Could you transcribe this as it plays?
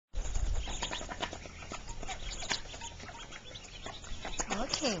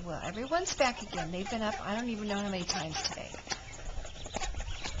Okay, well, everyone's back again. They've been up, I don't even know how many times today.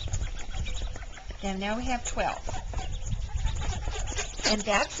 And now we have 12. And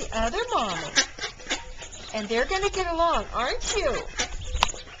that's the other mommy. And they're going to get along, aren't you?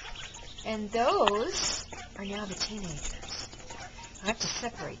 And those are now the teenagers. I have to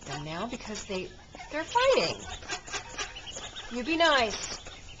separate them now because they're fighting. You be nice.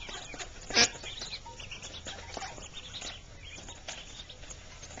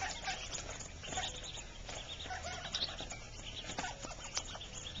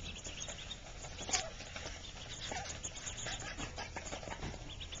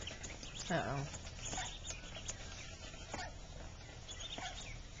 Uh-oh.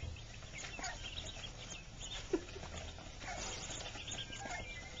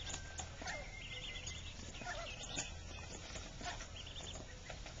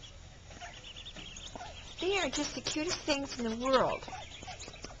 They are just the cutest things in the world.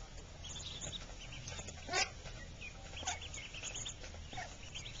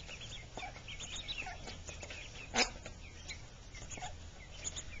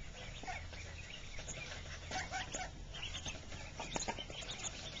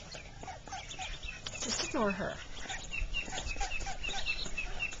 Just ignore her.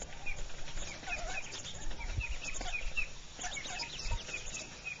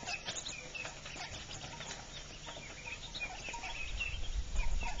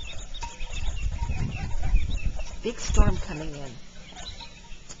 Big storm coming in. And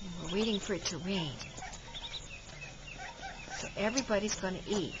we're waiting for it to rain. So everybody's going to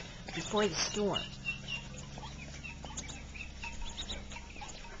eat before the storm.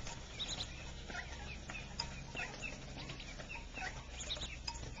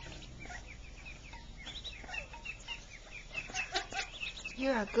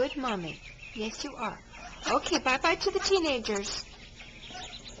 You're a good mommy. Yes, you are. Okay, bye-bye to the teenagers.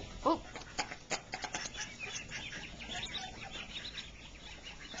 Oh.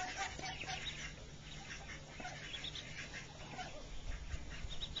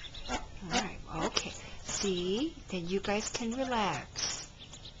 All right, okay. See, then you guys can relax.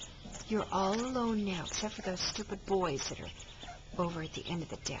 You're all alone now, except for those stupid boys that are over at the end of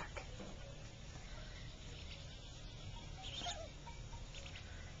the deck.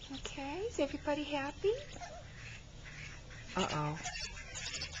 Okay, is everybody happy? Uh-oh.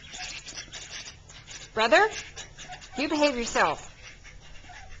 Brother, you behave yourself.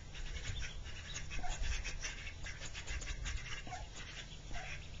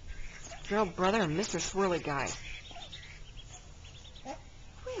 Your old brother and Mr. Swirly guy.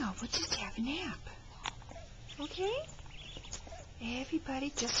 Well, we'll just have a nap. Okay?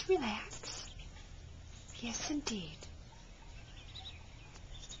 Everybody just relax. Yes, indeed.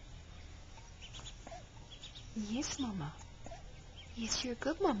 Yes, Mama. Yes, you're a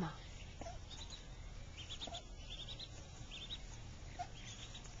good Mama.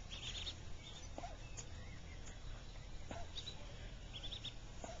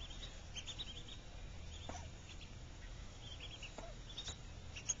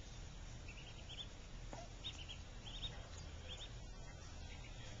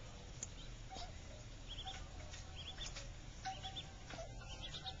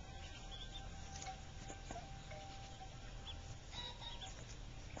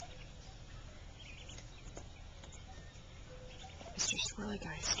 Mr. Swirly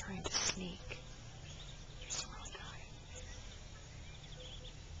guy is trying to sneak. Swirly guy.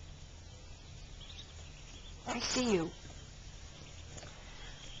 I see you.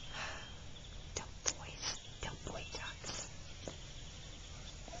 Don't boy ducks.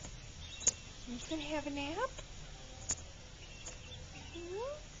 You gonna have a nap?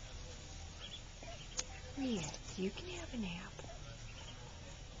 Hmm? Yes, you can have a nap.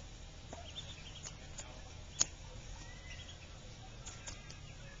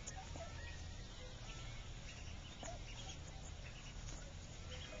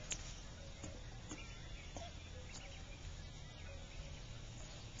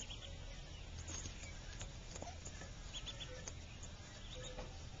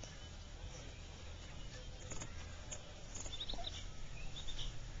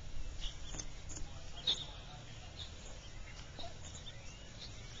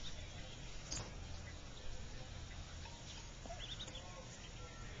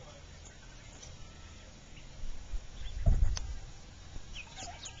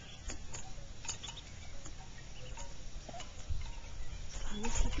 As long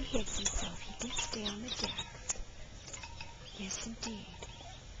as he behaves himself, he can stay on the deck. Yes, indeed.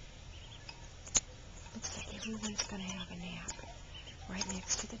 Looks like everyone's going to have a nap right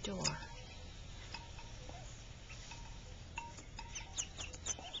next to the door.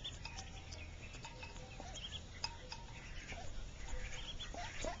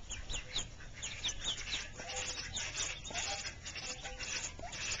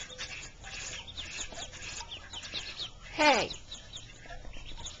 Hey!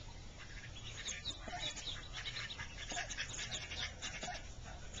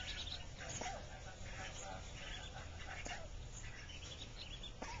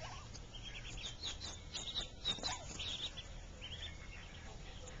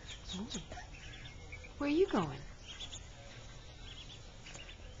 Oh. Where are you going?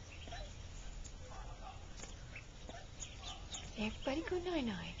 Everybody go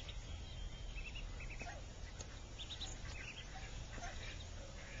night-night.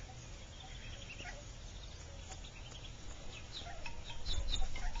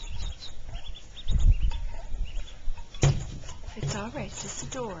 It's all right. It's just a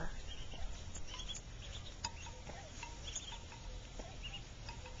door.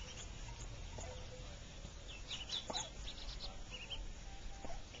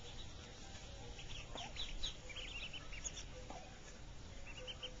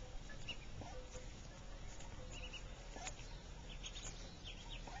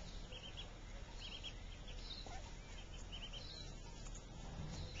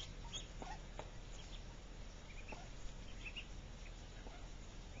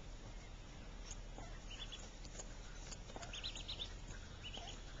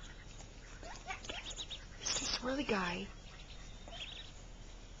 Swirly guy.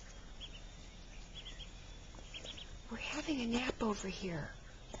 We're having a nap over here.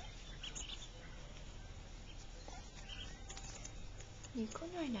 You go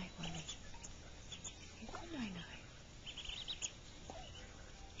night-night, Mommy. You go night-night.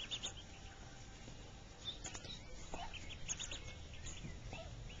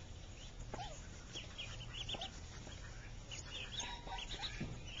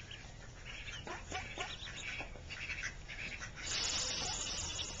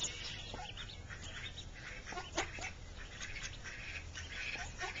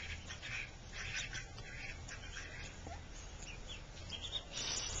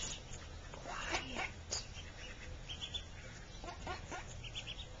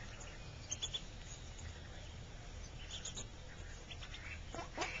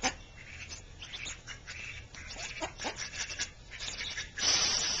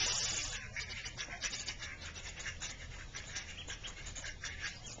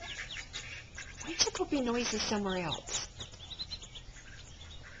 Why don't you go be noisy somewhere else?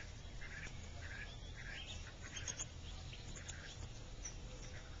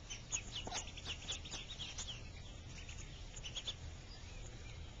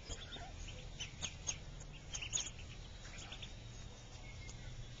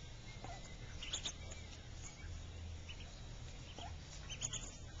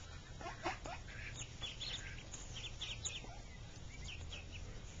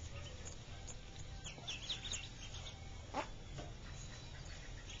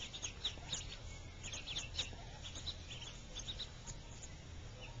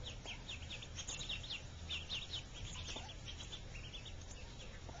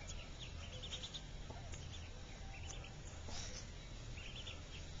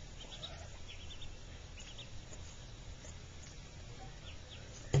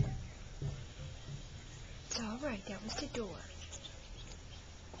 It's all right. That was the door.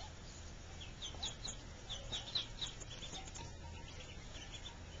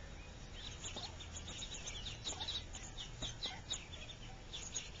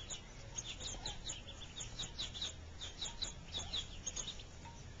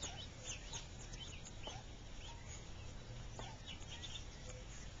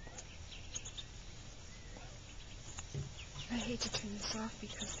 I hate to turn this off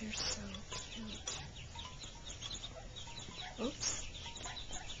because they're so cute. Oops.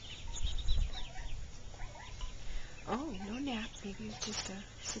 Oh, no nap. Maybe it's just a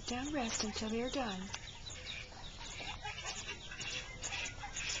sit-down rest until they're done.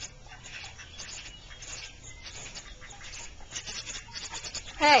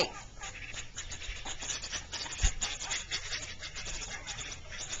 Hey!